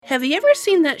Have you ever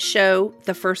seen that show,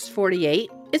 The First 48?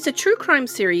 It's a true crime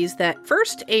series that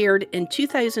first aired in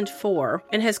 2004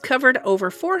 and has covered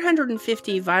over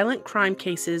 450 violent crime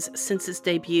cases since its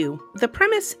debut. The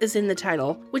premise is in the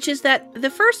title, which is that the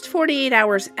first 48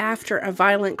 hours after a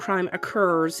violent crime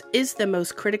occurs is the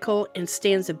most critical and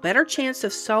stands a better chance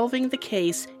of solving the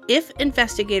case if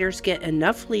investigators get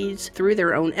enough leads through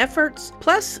their own efforts,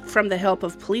 plus from the help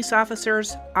of police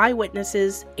officers,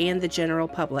 eyewitnesses, and the general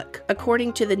public.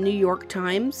 According to the New York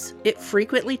Times, it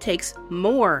frequently takes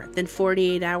more than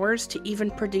 48 hours to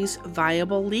even produce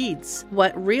viable leads.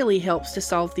 What really helps to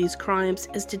solve these crimes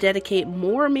is to dedicate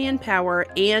more manpower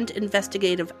and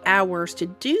investigative hours to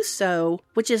do so,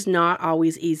 which is not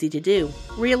always easy to do.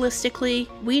 Realistically,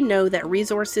 we know that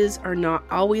resources are not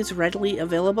always readily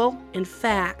available. In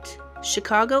fact,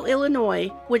 Chicago, Illinois,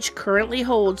 which currently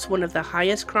holds one of the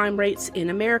highest crime rates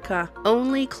in America,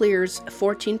 only clears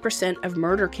 14% of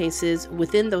murder cases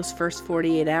within those first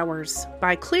 48 hours.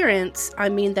 By clearance, I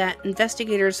mean that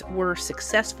investigators were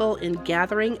successful in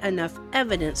gathering enough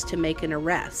evidence to make an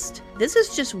arrest. This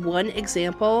is just one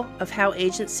example of how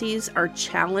agencies are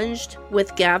challenged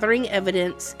with gathering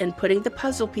evidence and putting the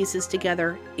puzzle pieces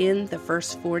together in the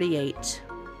first 48.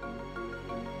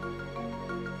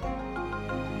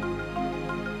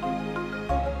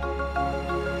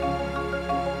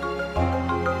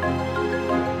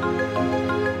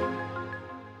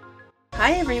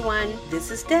 Hi everyone,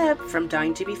 this is Deb from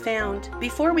Dying to be Found.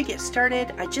 Before we get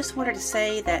started, I just wanted to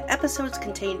say that episodes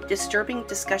contain disturbing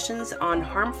discussions on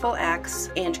harmful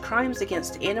acts and crimes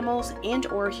against animals and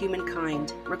or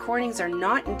humankind. Recordings are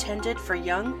not intended for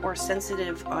young or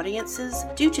sensitive audiences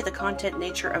due to the content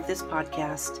nature of this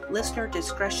podcast. Listener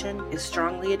discretion is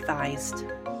strongly advised.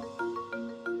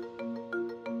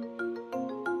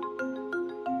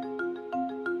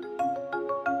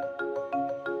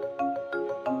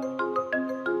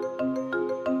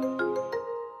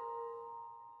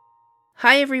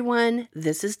 Hi everyone,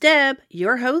 this is Deb,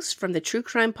 your host from the true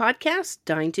crime podcast,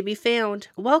 Dying to be Found.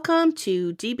 Welcome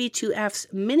to DB2F's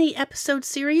mini episode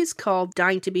series called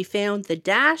Dying to be Found, The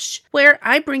Dash, where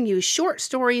I bring you short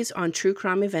stories on true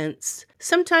crime events.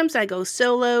 Sometimes I go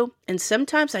solo, and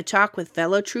sometimes I talk with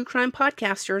fellow true crime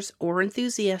podcasters or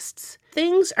enthusiasts.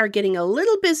 Things are getting a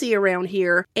little busy around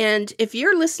here, and if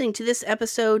you're listening to this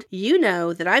episode, you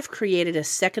know that I've created a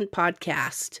second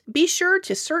podcast. Be sure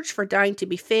to search for Dying to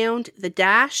be Found, The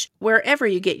Dash, wherever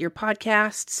you get your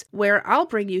podcasts, where I'll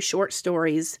bring you short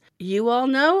stories. You all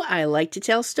know I like to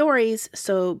tell stories,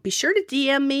 so be sure to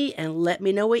DM me and let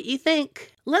me know what you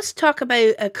think. Let's talk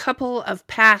about a couple of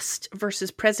past versus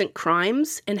present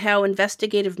crimes and how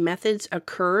investigative methods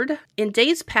occurred. In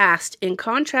days past, in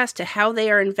contrast to how they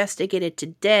are investigated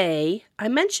today, I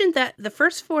mentioned that the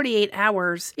first 48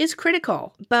 hours is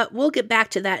critical, but we'll get back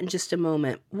to that in just a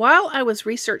moment. While I was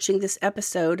researching this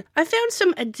episode, I found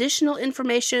some additional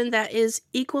information that is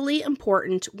equally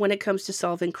important when it comes to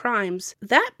solving crimes.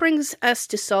 That brings us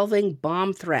to solving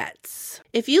bomb threats.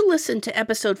 If you listen to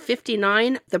episode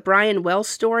 59, the Brian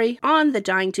Wells story on the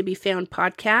Dying to be Found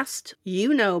podcast,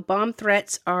 you know bomb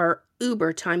threats are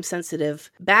uber time sensitive.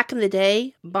 Back in the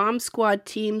day, bomb squad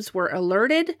teams were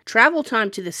alerted, travel time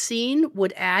to the scene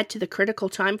would add to the critical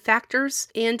time factors,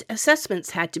 and assessments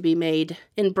had to be made.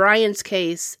 In Brian's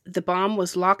case, the bomb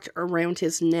was locked around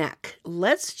his neck.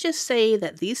 Let's just say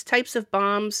that these types of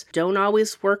bombs don't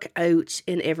always work out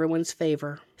in everyone's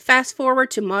favor. Fast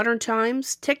forward to modern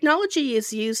times, technology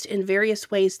is used in various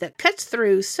ways that cuts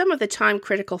through some of the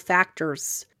time-critical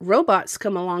factors. Robots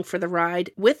come along for the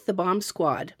ride with the bomb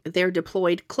squad. They're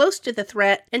deployed close to the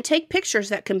threat and take pictures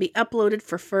that can be uploaded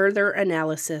for further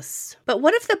analysis. But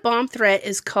what if the bomb threat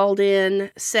is called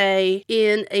in, say,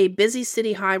 in a busy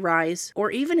city high-rise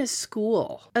or even a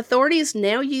school? Authorities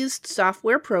now use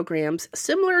software programs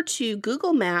similar to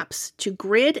Google Maps to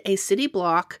grid a city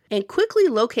block and quickly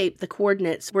locate the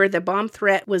coordinates where the bomb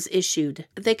threat was issued.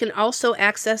 They can also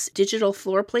access digital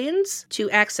floor plans to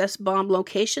access bomb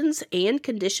locations and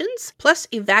conditions, plus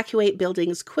evacuate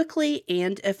buildings quickly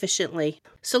and efficiently.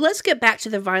 So let's get back to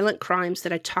the violent crimes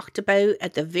that I talked about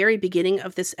at the very beginning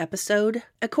of this episode.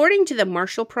 According to the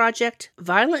Marshall Project,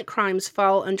 violent crimes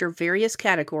fall under various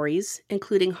categories,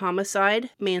 including homicide,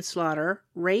 manslaughter,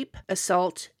 rape,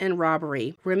 assault, and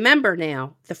robbery. Remember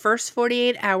now, the first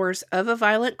 48 hours of a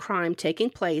violent crime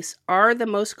taking place are the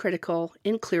most critical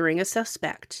in clearing a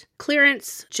suspect.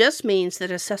 Clearance just means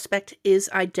that a suspect is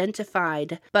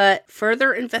identified, but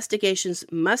further investigations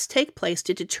must take place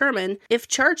to determine if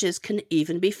charges can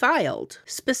even be filed.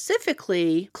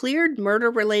 Specifically, cleared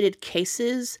murder-related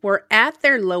cases were at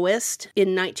their lowest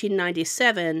in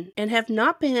 1997 and have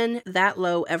not been that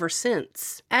low ever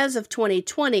since. As of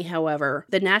 2020, however,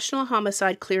 the national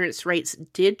homicide clearance rates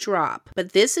did drop,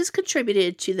 but this is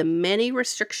contributed to the many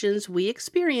restrictions we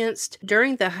experienced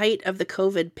during the height of the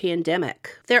COVID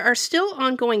pandemic. There are still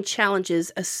ongoing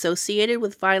challenges associated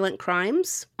with violent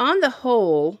crimes. On the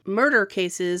whole, murder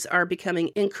cases are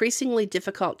becoming increasingly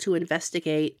difficult to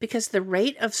investigate because the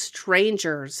rate of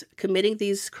strangers committing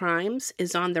these crimes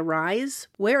is on the rise,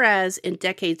 whereas in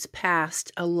decades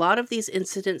past, a lot of these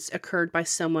incidents occurred by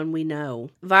someone we know.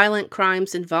 Violent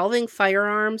crimes involving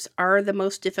firearms are the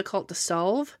most difficult to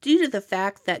solve due to the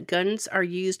fact that guns are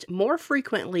used more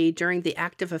frequently during the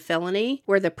act of a felony,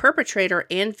 where the perpetrator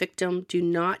and victim do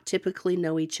not typically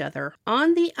know each other.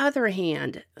 On the other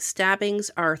hand,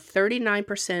 stabbings are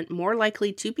 39% more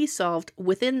likely to be solved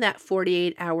within that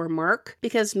 48-hour mark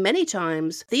because many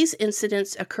times these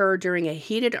incidents occur during a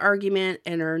heated argument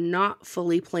and are not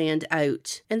fully planned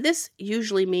out. And this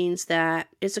usually means that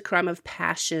it's a crime of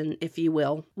passion, if you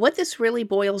will. What this really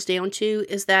boils down to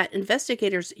is that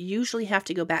investigators usually have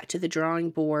to go back to the drawing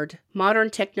board. Modern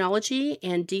technology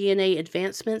and DNA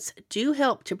advancements do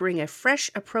help to bring a fresh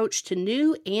approach to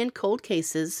new and cold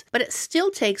cases, but it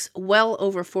still takes well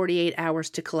over 48 hours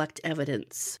to collect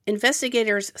evidence.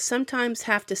 Investigators sometimes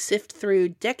have to sift through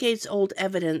decades-old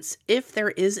evidence, if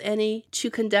there is any, to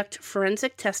conduct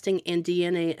forensic testing and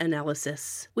DNA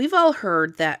analysis. We've all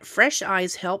heard that fresh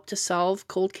eyes help to solve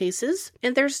cold cases,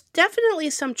 and there's definitely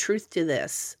some truth to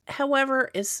this. However,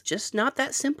 it's just not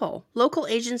that simple. Local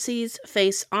agencies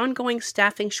face ongoing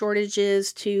staffing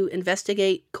shortages to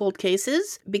investigate cold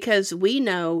cases because we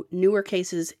know newer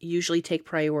cases usually take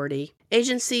priority.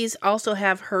 Agencies also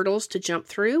have hurdles to jump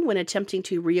through when attempting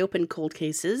to reopen cold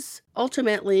cases.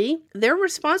 Ultimately, they're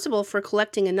responsible for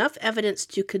collecting enough evidence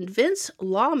to convince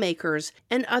lawmakers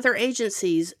and other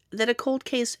agencies that a cold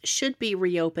case should be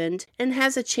reopened and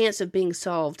has a chance of being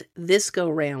solved this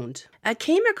go-round. I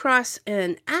came across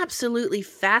an absolutely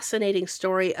fascinating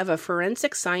story of a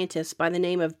forensic scientist by the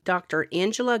name of Dr.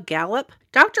 Angela Gallup.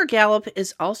 Dr. Gallup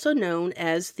is also known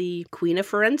as the Queen of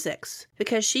Forensics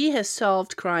because she has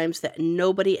solved crimes that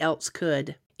nobody else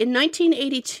could. In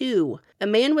 1982, a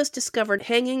man was discovered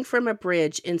hanging from a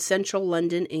bridge in central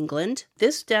London, England.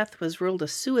 This death was ruled a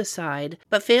suicide,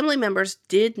 but family members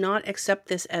did not accept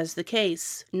this as the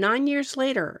case. 9 years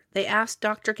later, they asked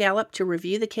Dr. Gallup to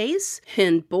review the case,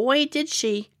 and boy did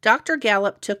she. Dr.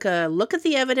 Gallup took a look at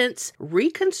the evidence,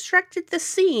 reconstructed the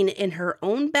scene in her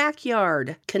own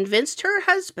backyard, convinced her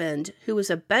husband, who was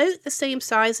about the same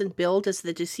size and build as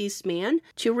the deceased man,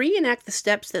 to reenact the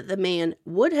steps that the man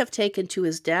would have taken to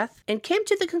his death, and came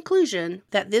to the conclusion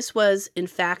that this was, in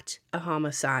fact, a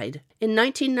homicide. In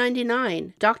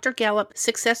 1999, Dr. Gallup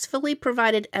successfully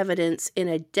provided evidence in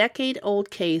a decade-old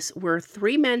case where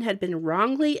 3 men had been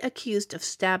wrongly accused of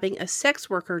stabbing a sex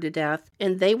worker to death,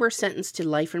 and they were sentenced to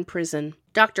life in prison.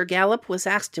 Dr. Gallup was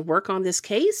asked to work on this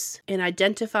case and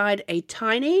identified a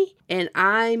tiny, and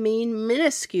I mean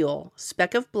minuscule,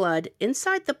 speck of blood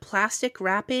inside the plastic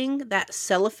wrapping, that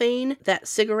cellophane that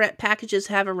cigarette packages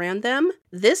have around them.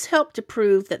 This helped to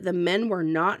prove that the men were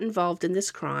not involved in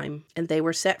this crime, and they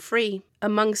were set free.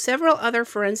 Among several other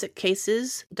forensic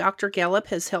cases Dr. Gallup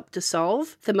has helped to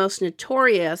solve, the most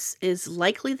notorious is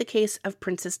likely the case of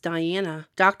Princess Diana.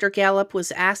 Dr. Gallup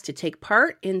was asked to take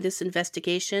part in this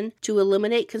investigation to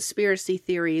eliminate conspiracy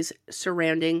theories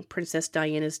surrounding Princess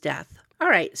Diana's death. All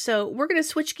right, so we're going to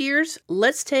switch gears.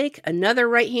 Let's take another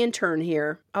right-hand turn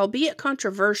here. Albeit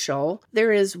controversial,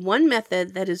 there is one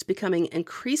method that is becoming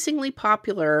increasingly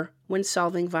popular when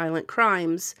solving violent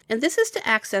crimes, and this is to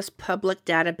access public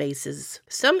databases.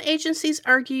 Some agencies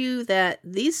argue that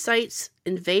these sites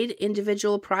invade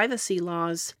individual privacy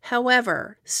laws.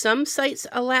 However, some sites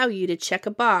allow you to check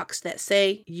a box that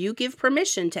say you give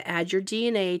permission to add your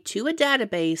DNA to a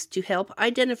database to help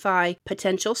identify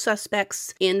potential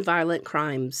suspects in violent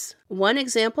crimes. One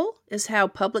example is how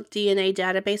public DNA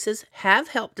databases have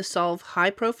helped to solve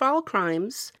high-profile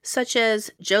crimes, such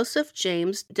as Joseph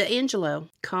James DeAngelo,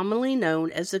 commonly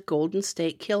known as the Golden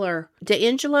State Killer.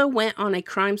 DeAngelo went on a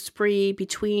crime spree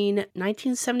between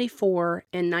 1974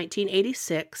 and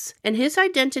 1986, and his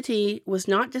identity was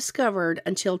not discovered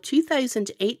until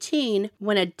 2018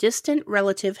 when a distant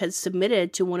relative had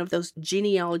submitted to one of those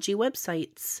genealogy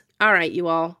websites. All right, you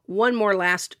all, one more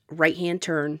last right-hand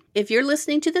turn. If you're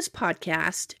listening to this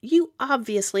podcast, you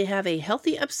obviously have a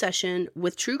healthy obsession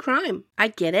with true crime. I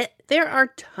get it. There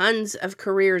are tons of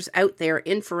careers out there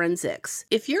in forensics.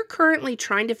 If you're currently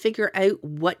trying to figure out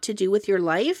what to do with your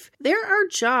life, there are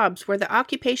jobs where the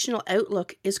occupational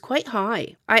outlook is quite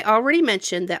high. I already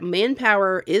mentioned that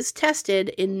manpower is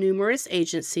tested in numerous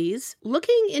agencies.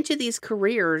 Looking into these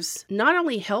careers not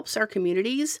only helps our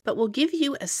communities, but will give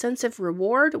you a sense of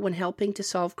reward when helping to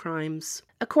solve crimes.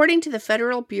 According to the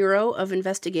Federal Bureau of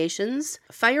Investigations,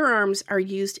 firearms are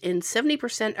used in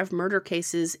 70% of murder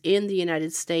cases in the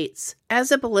United States.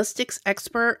 As a ballistics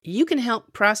expert, you can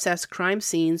help process crime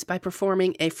scenes by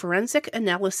performing a forensic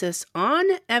analysis on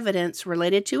evidence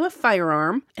related to a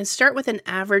firearm and start with an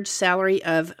average salary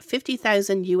of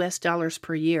 $50,000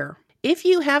 per year. If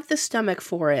you have the stomach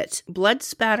for it, blood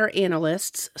spatter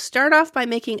analysts start off by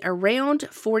making around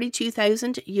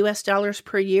 $42,000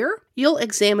 per year. You'll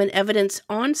examine evidence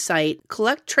on site,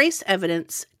 collect trace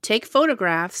evidence, take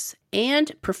photographs,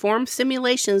 and perform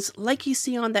simulations like you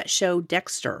see on that show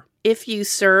Dexter. If you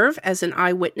serve as an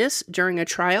eyewitness during a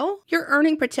trial, your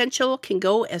earning potential can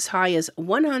go as high as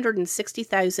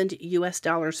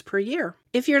 $160,000 per year.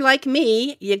 If you're like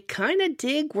me, you kind of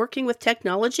dig working with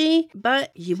technology,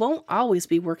 but you won't always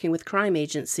be working with crime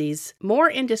agencies. More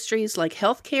industries like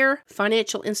healthcare,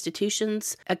 financial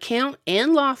institutions, account,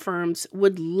 and law firms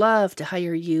would love to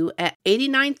hire you at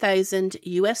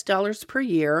 $89,000 per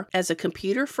year as a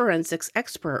computer forensics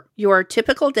expert. Your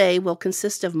typical day will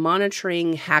consist of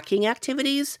monitoring hacking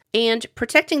activities and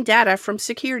protecting data from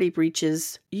security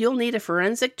breaches. You'll need a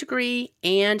forensic degree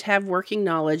and have working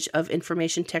knowledge of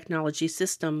information technology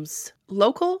systems.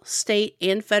 Local, state,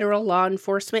 and federal law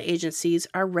enforcement agencies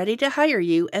are ready to hire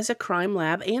you as a crime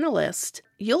lab analyst.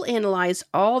 You'll analyze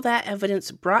all that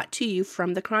evidence brought to you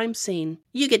from the crime scene.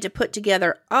 You get to put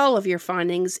together all of your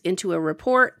findings into a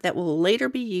report that will later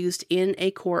be used in a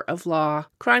court of law.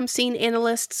 Crime scene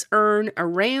analysts earn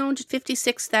around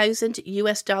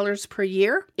 $56,000 per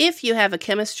year if you have a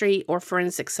chemistry or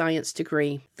forensic science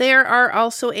degree. There are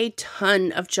also a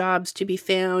ton of jobs to be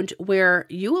found where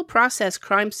you will process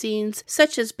crime scenes,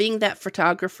 such as being that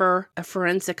photographer, a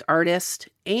forensic artist,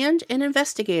 and an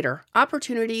investigator.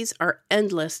 Opportunities are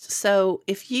endless, so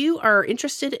if you are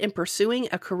interested in pursuing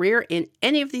a career in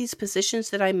any of these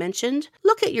positions that I mentioned,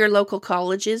 look at your local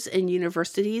colleges and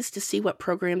universities to see what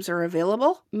programs are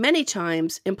available. Many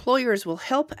times, employers will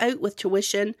help out with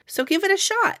tuition, so give it a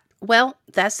shot. Well,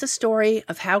 that's the story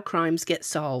of how crimes get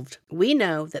solved. We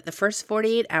know that the first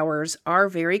 48 hours are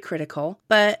very critical,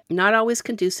 but not always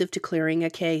conducive to clearing a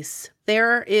case.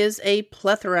 There is a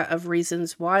plethora of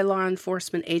reasons why law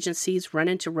enforcement agencies run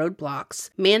into roadblocks.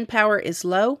 Manpower is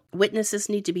low, witnesses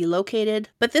need to be located,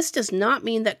 but this does not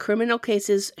mean that criminal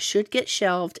cases should get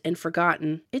shelved and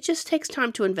forgotten. It just takes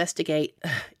time to investigate.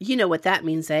 You know what that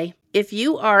means, eh? If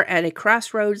you are at a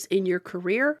crossroads in your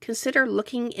career, consider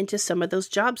looking into some of those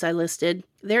jobs I listed.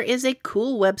 There is a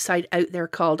cool website out there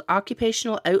called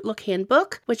Occupational Outlook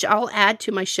Handbook, which I'll add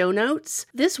to my show notes.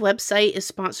 This website is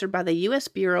sponsored by the U.S.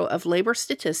 Bureau of Labor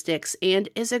Statistics and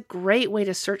is a great way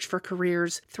to search for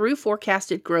careers through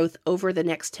forecasted growth over the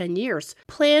next 10 years.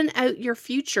 Plan out your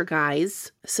future,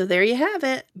 guys. So there you have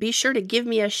it. Be sure to give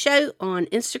me a shout on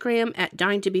Instagram at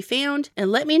Dying to Be Found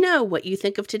and let me know what you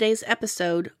think of today's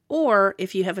episode, or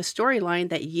if you have a storyline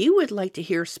that you would like to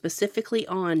hear specifically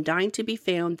on Dying to Be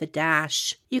Found, The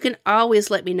Dash. You can always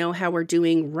let me know how we're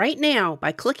doing right now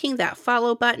by clicking that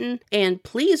follow button, and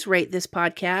please rate this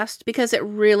podcast because it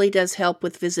really does help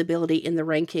with visibility in the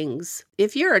rankings.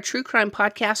 If you're a true crime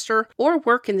podcaster or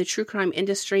work in the true crime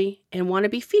industry and want to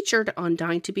be featured on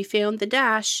Dying to Be Found, The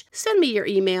Dash, send me your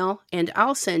email and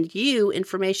I'll send you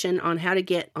information on how to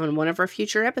get on one of our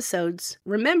future episodes.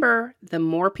 Remember, the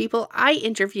more people I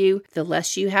interview, the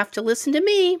less you have to listen to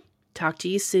me. Talk to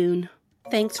you soon.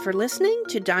 Thanks for listening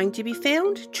to Dying to Be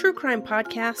Found, True Crime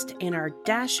Podcast, and our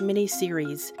Dash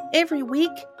mini-series. Every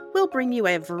week, we'll bring you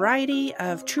a variety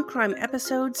of true crime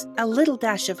episodes, a little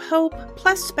dash of hope,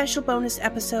 plus special bonus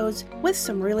episodes with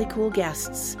some really cool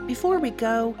guests. Before we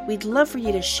go, we'd love for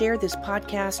you to share this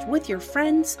podcast with your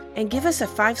friends and give us a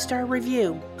 5-star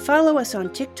review. Follow us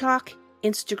on TikTok,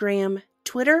 Instagram,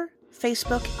 Twitter,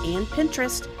 Facebook, and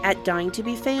Pinterest at Dying to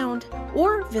Be Found,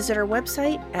 or visit our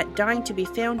website at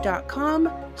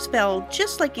dyingtobefound.com, spelled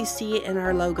just like you see it in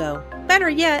our logo. Better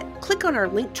yet, click on our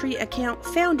Linktree account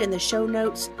found in the show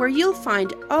notes, where you'll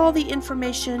find all the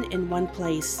information in one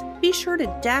place. Be sure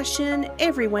to dash in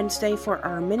every Wednesday for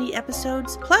our mini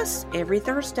episodes, plus every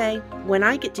Thursday when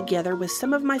I get together with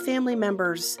some of my family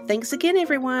members. Thanks again,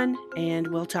 everyone, and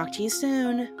we'll talk to you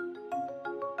soon.